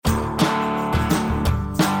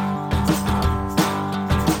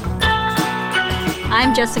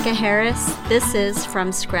I'm Jessica Harris. This is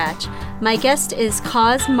From Scratch. My guest is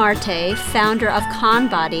Kaz Marte, founder of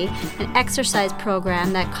ConBody, an exercise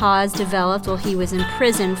program that Kaz developed while he was in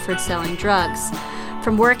prison for selling drugs.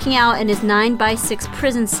 From working out in his 9x6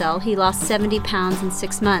 prison cell, he lost 70 pounds in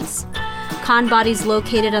 6 months. ConBody's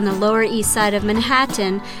located on the Lower East Side of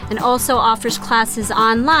Manhattan and also offers classes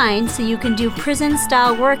online so you can do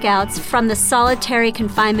prison-style workouts from the solitary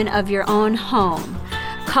confinement of your own home.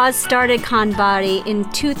 Kaz started ConBody in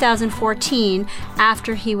 2014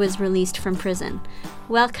 after he was released from prison.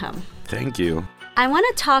 Welcome. Thank you. I want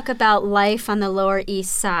to talk about life on the Lower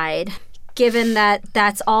East Side, given that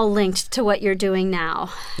that's all linked to what you're doing now.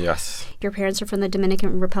 Yes. Your parents are from the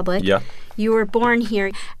Dominican Republic. Yeah. You were born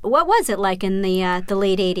here. What was it like in the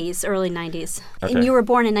late 80s, early 90s? Okay. And you were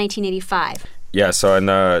born in 1985. Yeah,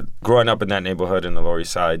 so growing up in that neighborhood in the Lower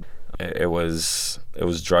East Side, it was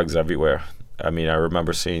drugs everywhere. I mean, I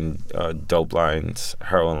remember seeing dope lines,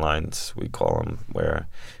 heroin lines, we call them, where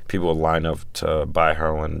people would line up to buy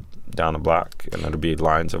heroin down the block, and there'd be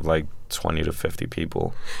lines of like 20 to 50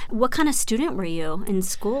 people. What kind of student were you in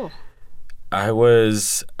school? I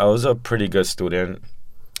was a pretty good student.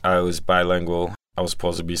 I was bilingual. I was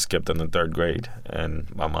supposed to be skipped in the 3rd grade,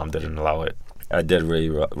 and my mom didn't allow it. I did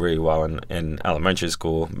really well in elementary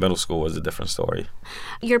school. Middle school was a different story.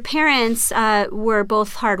 Your parents were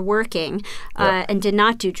both hardworking and did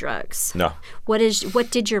not do drugs. No. What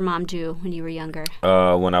did your mom do when you were younger?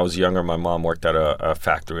 When I was younger, my mom worked at a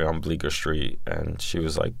factory on Bleecker Street, and she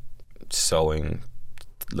was like sewing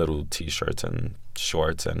little T-shirts and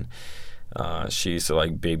shorts, and she used to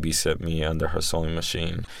like babysit me under her sewing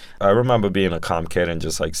machine. I remember being a calm kid and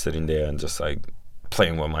just like sitting there and just like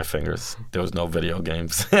playing with my fingers. There was no video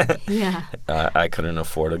games. Yeah. I couldn't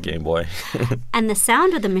afford a Game Boy. And the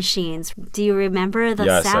sound of the machines, do you remember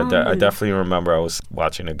the sound? Yes, I definitely remember. I was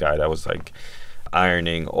watching a guy that was like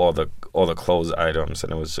ironing all the clothes items,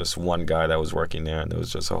 and it was just one guy that was working there, and there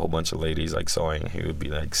was just a whole bunch of ladies like sewing. He would be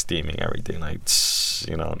like steaming everything, like,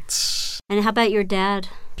 you know. And how about your dad?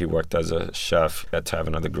 He worked as a chef at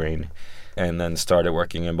Tavern of the Green, and then started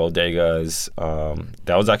working in bodegas.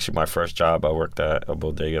 That was actually my first job. I worked at a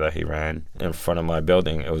bodega that he ran in front of my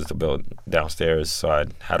building. It was the building downstairs, so I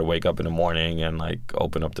had to wake up in the morning and like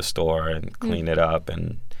open up the store and clean it up,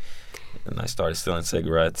 and I started stealing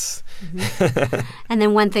cigarettes. Mm-hmm. And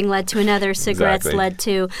then one thing led to another. Cigarettes led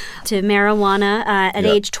to marijuana at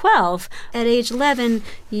age 12. At age 11,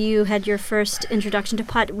 you had your first introduction to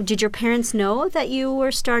pot. Did your parents know that you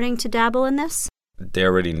were starting to dabble in this? They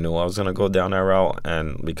already knew I was going to go down that route,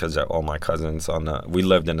 and because all my cousins we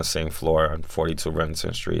lived in the same floor on 42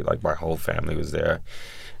 Renton Street. Like my whole family was there,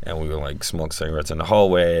 and we would like smoke cigarettes in the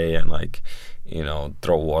hallway and like, you know,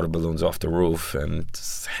 throw water balloons off the roof and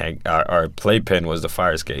just hang. Our playpen was the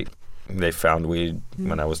fire escape. They found weed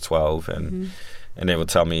when I was 12, and they would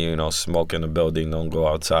tell me, you know, smoke in the building, don't go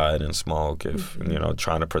outside and smoke, if you know,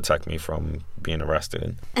 trying to protect me from being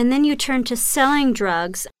arrested. And then you turned to selling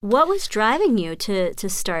drugs. What was driving you to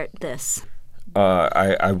start this?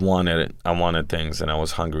 I wanted it. I wanted things, and I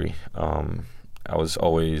was hungry. I was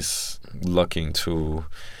always looking to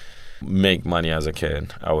make money as a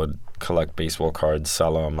kid. I would collect baseball cards,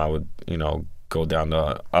 sell them. I would, you know, go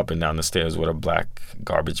up and down the stairs with a black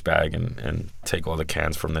garbage bag and take all the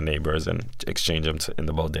cans from the neighbors and exchange them in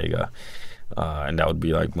the bodega. And that would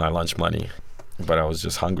be like my lunch money. But I was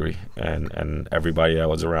just hungry, and everybody that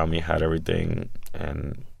was around me had everything,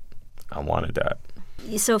 and I wanted that.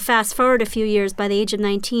 So fast forward a few years, by the age of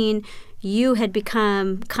 19, you had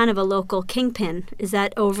become kind of a local kingpin. Is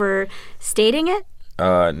that overstating it?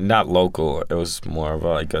 Not local. It was more of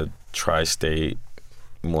like a tri-state,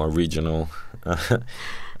 more regional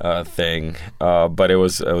thing. But it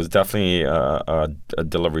was definitely a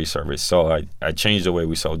delivery service. So I changed the way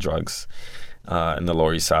we sold drugs in the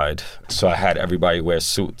Lower East Side. So I had everybody wear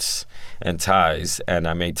suits and ties, and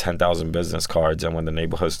I made 10,000 business cards. And when the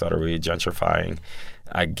neighborhood started really gentrifying,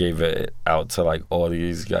 I gave it out to like all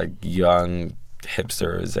these like young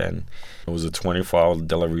hipsters, and it was a 24-hour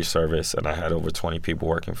delivery service, and I had over 20 people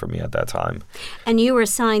working for me at that time. And you were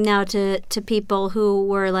selling now to people who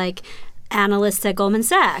were like analysts at Goldman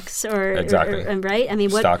Sachs, exactly. Right? I mean,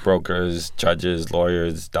 stockbrokers, judges,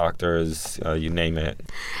 lawyers, doctors, you name it.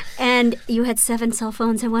 And you had 7 cell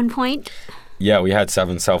phones at one point? Yeah, we had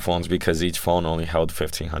 7 cell phones because each phone only held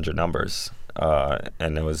 1,500 numbers,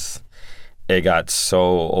 and it got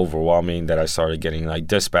so overwhelming that I started getting like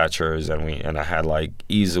dispatchers, and I had like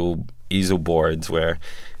easel boards where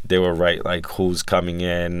they would write like who's coming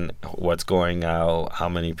in, what's going out, how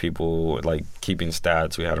many people, like keeping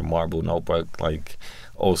stats. We had a marble notebook, like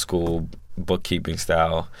old school bookkeeping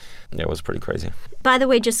style. it was pretty crazy. By the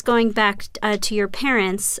way, just going back to your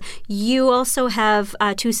parents, you also have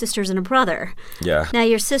 2 sisters and a brother. Yeah. Now,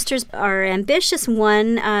 your sisters are ambitious.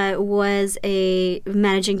 One was a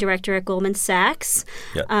managing director at Goldman Sachs.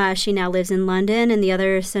 Yeah. She now lives in London, and the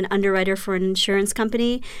other is an underwriter for an insurance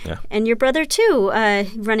company. Yeah. And your brother, too,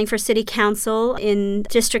 running for city council in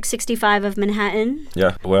District 65 of Manhattan.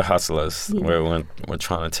 Yeah, we're hustlers. We're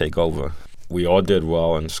trying to take over. We all did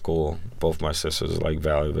well in school. Both my sisters like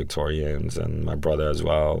valedictorians, and my brother as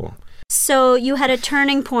well. So you had a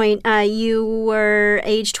turning point. You were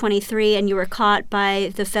age 23 and you were caught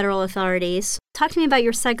by the federal authorities. Talk to me about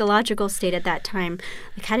your psychological state at that time.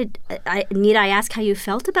 Like, need I ask how you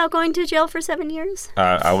felt about going to jail for 7 years?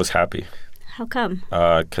 I was happy. How come?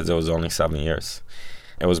 Because it was only 7 years.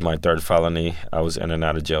 It was my 3rd felony. I was in and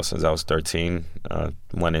out of jail since I was 13.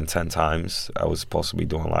 Went in 10 times. I was supposed to be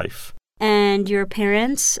doing life. And your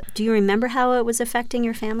parents, do you remember how it was affecting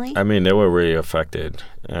your family? I mean, they were really affected.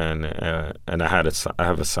 And I have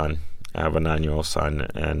a son. I have a 9-year-old son.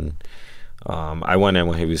 And I went in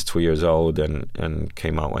when he was 2 years old and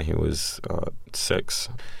came out when he was 6.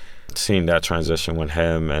 Seeing that transition with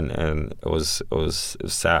him, and it was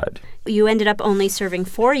sad. You ended up only serving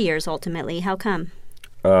 4 years ultimately. How come?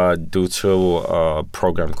 Due to a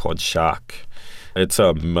program called SHOCK. It's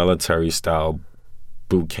a military-style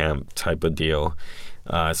boot camp type of deal.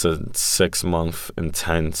 It's a 6-month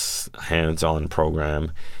intense hands-on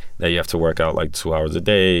program that you have to work out like 2 hours a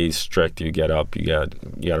day, strict. You get up, you got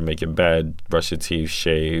to make your bed, brush your teeth,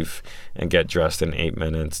 shave, and get dressed in 8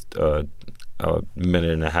 minutes, a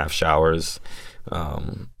minute and a half showers.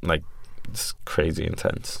 Like, it's crazy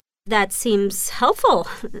intense. That seems helpful.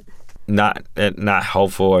 Not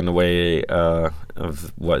helpful in the way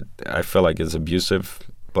of what I feel like is abusive,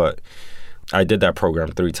 but I did that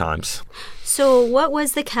program 3 times. So what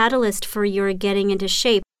was the catalyst for your getting into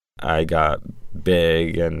shape? I got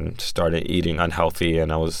big and started eating unhealthy,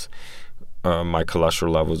 and I was my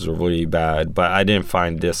cholesterol levels were really bad. But I didn't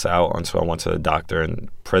find this out until I went to the doctor in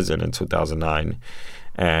prison in 2009,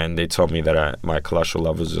 and they told me that my cholesterol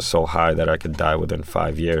levels were so high that I could die within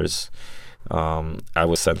 5 years. I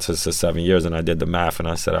was sentenced to 7 years, and I did the math, and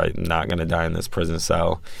I said, I'm not going to die in this prison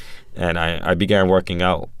cell. And I began working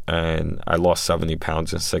out, and I lost 70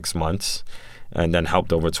 pounds in 6 months, and then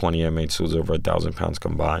helped over 20 inmates who was over 1,000 pounds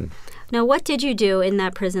combined. Now, what did you do in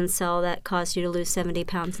that prison cell that caused you to lose 70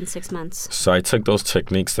 pounds in 6 months? So I took those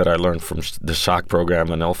techniques that I learned from the SHOCK program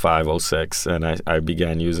in 05, 06, and I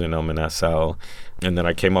began using them in that cell. And then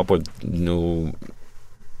I came up with new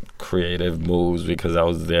creative moves because I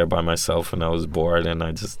was there by myself and I was bored, and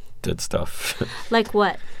I just did stuff. Like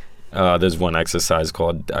what? There's one exercise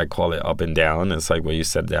I call it up and down. It's like where you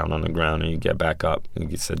sit down on the ground and you get back up.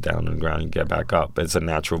 You sit down on the ground and you get back up. It's a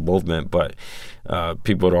natural movement, but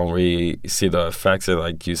people don't really see the effects.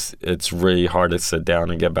 It's really hard to sit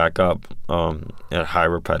down and get back up at a high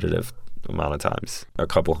repetitive amount of times, a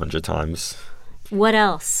couple hundred times. What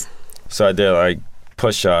else? So I did like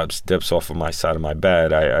push-ups, dips off of my side of my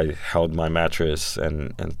bed. I held my mattress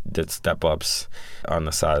and did step-ups on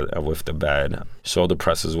the side with the bed, shoulder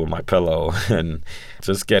presses with my pillow, and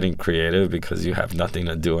just getting creative because you have nothing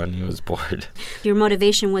to do and you was bored. Your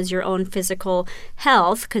motivation was your own physical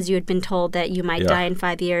health because you had been told that you might die in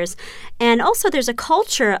 5 years. And also there's a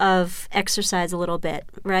culture of exercise a little bit,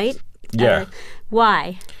 right? Yeah.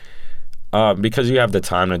 Why? Because you have the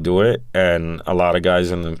time to do it, and a lot of guys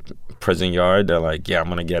in the prison yard, they're like, yeah, I'm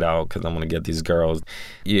going to get out because I'm going to get these girls.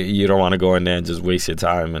 You don't want to go in there and just waste your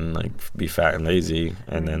time and like be fat and lazy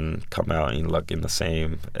and then come out and looking the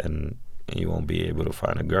same, and you won't be able to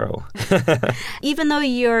find a girl. Even though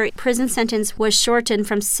your prison sentence was shortened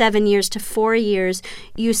from 7 years to 4 years,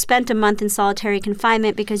 you spent a month in solitary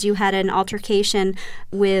confinement because you had an altercation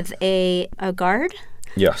with a guard?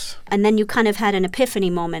 Yes. And then you kind of had an epiphany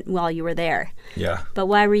moment while you were there. Yeah. But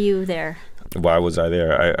why were you there? Why was I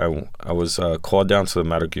there? I was called down to the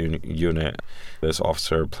medical unit. This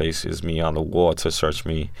officer places me on the wall to search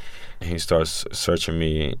me. He starts searching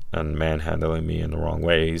me and manhandling me in the wrong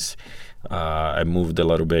ways. I moved a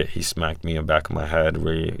little bit. He smacked me in the back of my head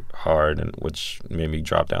really hard, which made me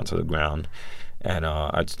drop down to the ground. And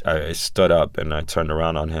I stood up and I turned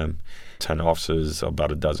around on him. 10 officers,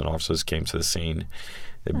 about a dozen officers came to the scene.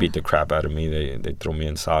 They beat the crap out of me. They threw me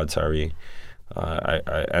in solitary.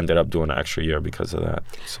 I ended up doing an extra year because of that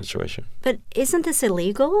situation. But isn't this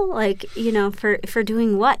illegal? Like, for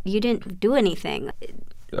doing what? You didn't do anything.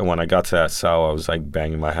 When I got to that cell, I was like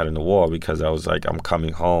banging my head in the wall because I was like, I'm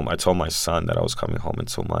coming home. I told my son that I was coming home in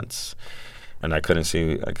 2 months, and I couldn't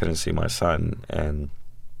see my son. And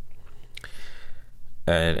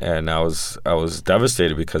And I was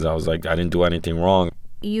devastated because I was like, I didn't do anything wrong.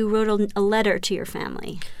 You wrote a letter to your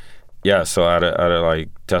family. Yeah, so out of like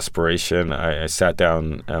desperation, I sat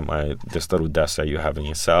down at this little desk that you have in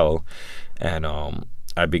your cell, and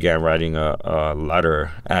I began writing a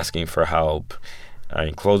letter asking for help. I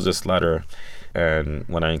enclosed this letter, and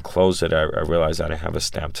when I enclosed it, I realized I didn't have a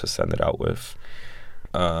stamp to send it out with.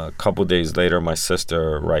 A couple days later, my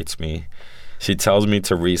sister writes me. She tells me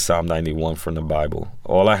to read Psalm 91 from the Bible.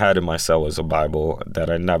 All I had in my cell was a Bible that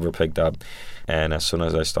I never picked up, and as soon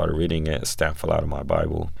as I started reading it, a stamp fell out of my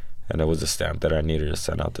Bible, and it was a stamp that I needed to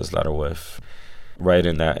send out this letter with. Right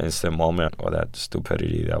in that instant moment, or that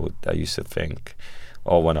stupidity that I used to think,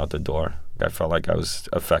 all went out the door. I felt like I was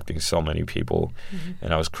affecting so many people,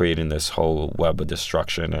 and I was creating this whole web of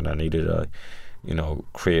destruction, and I needed to,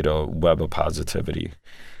 create a web of positivity.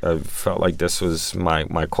 I felt like this was my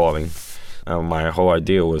calling. My whole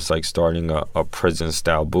idea was like starting a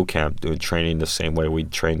prison-style boot camp, doing training the same way we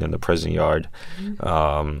trained in the prison yard,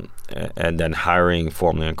 and then hiring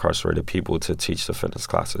formerly incarcerated people to teach the fitness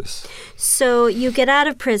classes. So you get out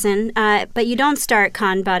of prison, but you don't start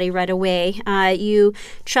ConBody right away. You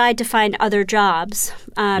tried to find other jobs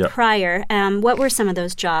prior. What were some of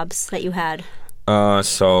those jobs that you had?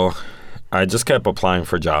 So I just kept applying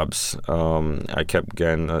for jobs. I kept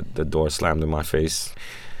getting the door slammed in my face.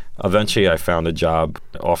 Eventually, I found a job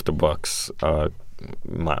off the books.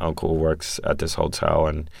 My uncle works at this hotel,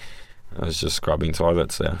 and I was just scrubbing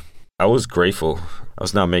toilets there. I was grateful. I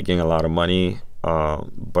was not making a lot of money,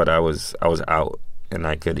 but I was out, and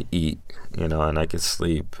I could eat, and I could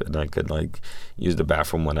sleep, and I could use the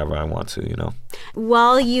bathroom whenever I want to.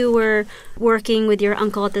 While you were working with your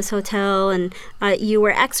uncle at this hotel, and you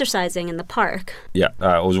were exercising in the park. Yeah,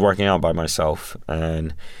 I was working out by myself,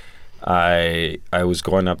 and I was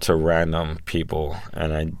going up to random people,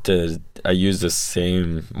 and I used the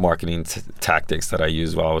same marketing tactics that I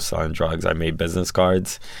used while I was selling drugs. I made business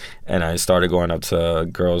cards, and I started going up to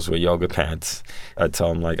girls with yoga pants. I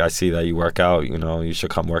tell them, I see that you work out, you should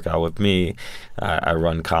come work out with me. I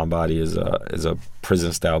run ConBody as a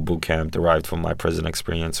prison-style boot camp derived from my prison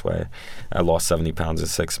experience, where I lost 70 pounds in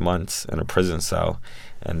 6 months in a prison cell,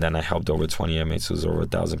 and then I helped over 20 inmates who was over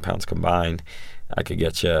 1,000 pounds combined. I could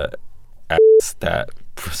get you that,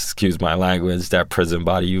 excuse my language, that prison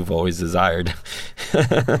body you've always desired.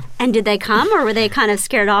 And did they come, or were they kind of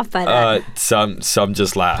scared off by that? Some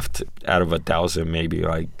just laughed. Out of 1,000, maybe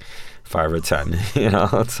 5 or 10.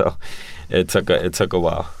 So it took a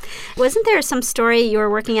while. Wasn't there some story you were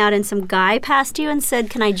working out and some guy passed you and said,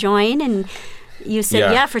 "Can I join?" And you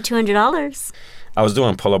said, "Yeah, for $200." I was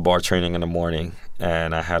doing pull-up bar training in the morning,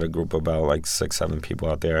 and I had a group of about 6-7 people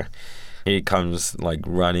out there. He comes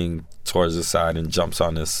running towards the side and jumps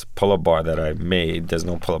on this pull-up bar that I made. There's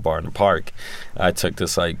no pull-up bar in the park. I took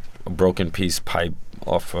this broken piece pipe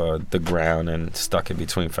off the ground and stuck it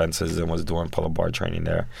between fences and was doing pull-up bar training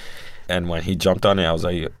there. And when he jumped on it, I was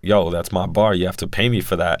like, "Yo, that's my bar. You have to pay me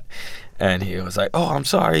for that." And he was like, "Oh, I'm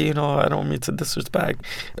sorry. I don't mean to disrespect."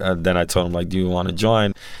 Then I told him, "Do you want to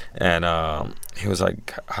join?" And he was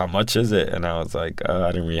like, "How much is it?" And I was like,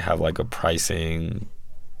 I didn't really have a pricing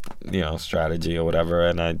strategy or whatever,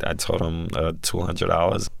 and I told him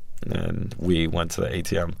 $200, and we went to the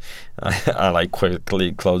ATM. I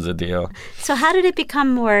quickly closed the deal. So how did it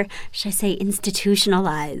become more, should I say,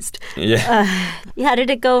 institutionalized? Yeah. How did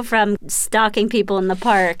it go from stalking people in the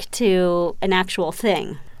park to an actual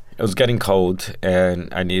thing? It was getting cold, and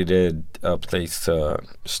I needed a place to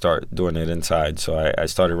start doing it inside, so I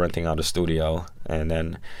started renting out a studio, and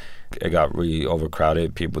then it got really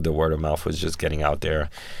overcrowded. The word of mouth was just getting out there.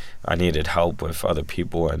 I needed help with other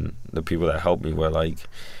people, and the people that helped me were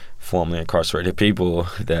formerly incarcerated people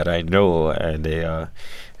that I knew, and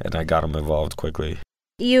I got them involved quickly.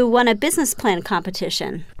 You won a business plan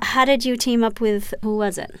competition. How did you team up with, who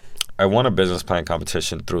was it? I won a business plan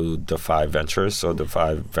competition through Defy Ventures. So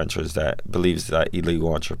Defy Ventures that believes that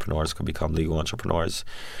illegal entrepreneurs could become legal entrepreneurs.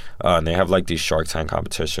 And they have these Shark Tank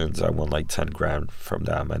competitions. I won $10,000 from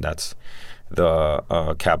them, and that's the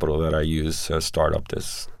capital that I used to start up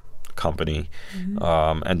this company.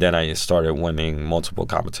 And then I started winning multiple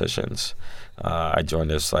competitions. I joined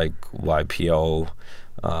this YPO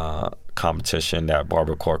competition that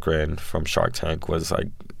Barbara Corcoran from Shark Tank was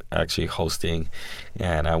actually hosting,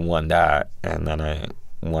 and I won that, and then I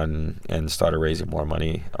won and started raising more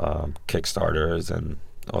money, Kickstarters and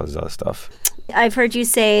all this other stuff. I've heard you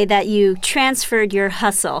say that you transferred your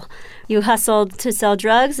hustle. You hustled to sell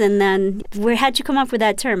drugs, and then how'd you come up with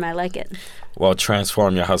that term? I like it. Well,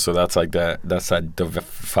 transform your hustle. That's like that's that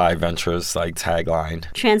Defy Ventures like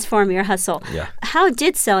tagline. Transform your hustle. Yeah. How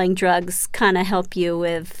did selling drugs kind of help you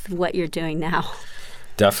with what you're doing now?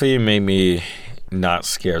 Definitely made me not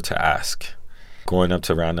scared to ask. Going up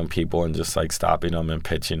to random people and just like stopping them and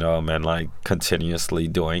pitching them and like continuously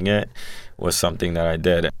doing it was something that I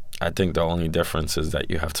did. I think the only difference is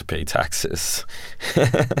that you have to pay taxes.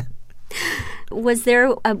 Was there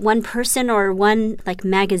one person or one like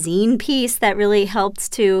magazine piece that really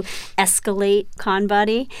helped to escalate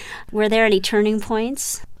ConBody? Were there any turning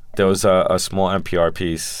points? There was a small NPR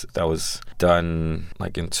piece that was done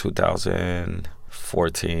like in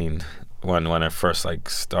 2014 when I first like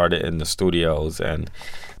started in the studios and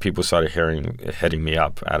people started hitting me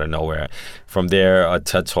up out of nowhere. From there, a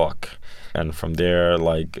TED Talk. And from there,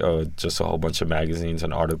 like just a whole bunch of magazines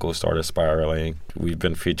and articles started spiraling. We've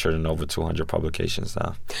been featured in over 200 publications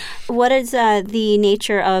now. What is the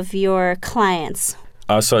nature of your clients?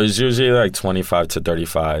 So it's usually like 25 to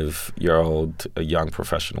 35-year-old young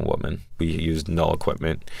professional women. We use no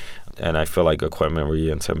equipment. And I feel like equipment really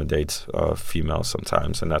intimidates females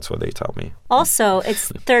sometimes, and that's what they tell me. Also,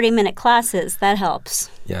 it's 30-minute classes. That helps.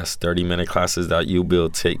 Yes, 30-minute classes that you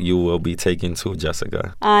will be taking too,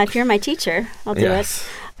 Jessica. If you're my teacher, I'll do it.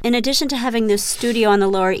 In addition to having this studio on the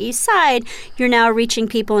Lower East Side, you're now reaching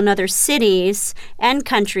people in other cities and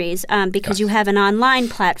countries because you have an online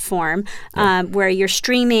platform where you're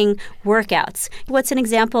streaming workouts. What's an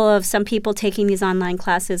example of some people taking these online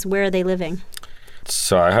classes? Where are they living?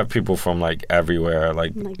 So I have people from like everywhere,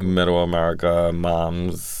 like Middle America,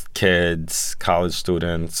 moms, kids, college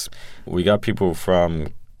students. We got people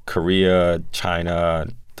from Korea, China,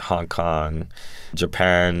 Hong Kong,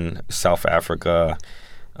 Japan, South Africa.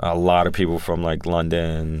 A lot of people from like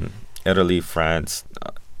London, Italy, France.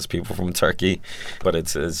 There's people from Turkey. But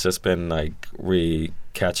it's just been like really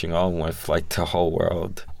catching on with like the whole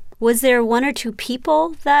world. Was there one or two people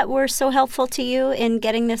that were so helpful to you in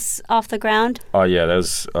getting this off the ground? Oh, yeah,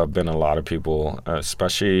 there's been a lot of people,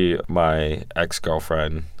 especially my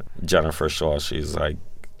ex-girlfriend, Jennifer Shaw. She's like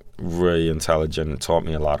really intelligent and taught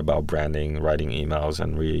me a lot about branding, writing emails,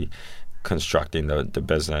 and reconstructing the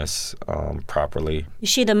business properly. Is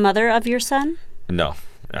she the mother of your son? No.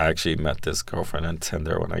 I actually met this girlfriend on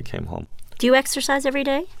Tinder when I came home. Do you exercise every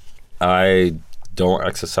day? I don't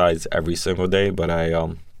exercise every single day, but I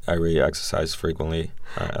really exercise frequently,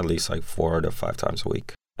 at least like 4 to 5 times a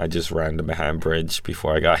week. I just ran the Manhattan Bridge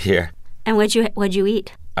before I got here. And what'd you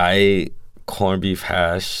eat? I ate corned beef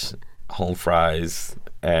hash, home fries,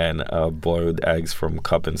 and boiled eggs from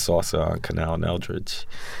Cup and Salsa on Canal and Eldridge.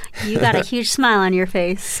 You got a huge smile on your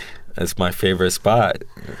face. It's my favorite spot.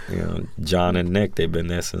 You know, John and Nick, they've been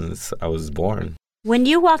there since I was born. When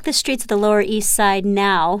you walk the streets of the Lower East Side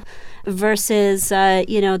now versus, the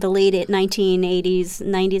late 1980s,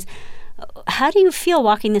 90s, how do you feel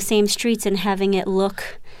walking the same streets and having it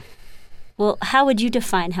look, well, how would you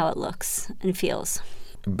define how it looks and feels?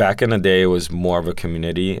 Back in the day, it was more of a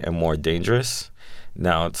community and more dangerous.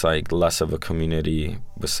 Now it's like less of a community,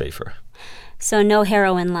 but safer. So no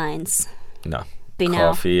heroin lines? No.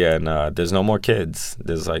 Coffee and there's no more kids.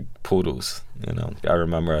 There's like poodles, you know. I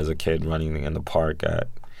remember as a kid running in the park at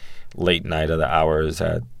late night of the hours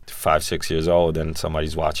at 5, 6 years old and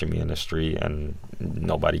somebody's watching me in the street and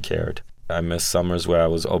nobody cared. I miss summers where I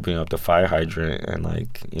was opening up the fire hydrant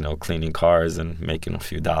and cleaning cars and making a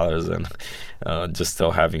few dollars and just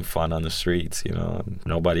still having fun on the streets, you know.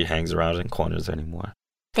 Nobody hangs around in corners anymore.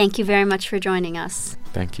 Thank you very much for joining us.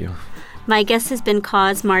 Thank you. My guest has been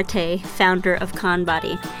Coz Marte, founder of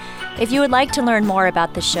ConBody. If you would like to learn more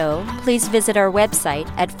about the show, please visit our website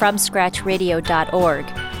at FromScratchRadio.org.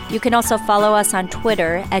 You can also follow us on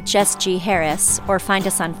Twitter at Jess G. Harris or find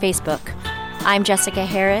us on Facebook. I'm Jessica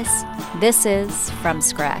Harris. This is From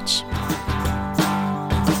Scratch.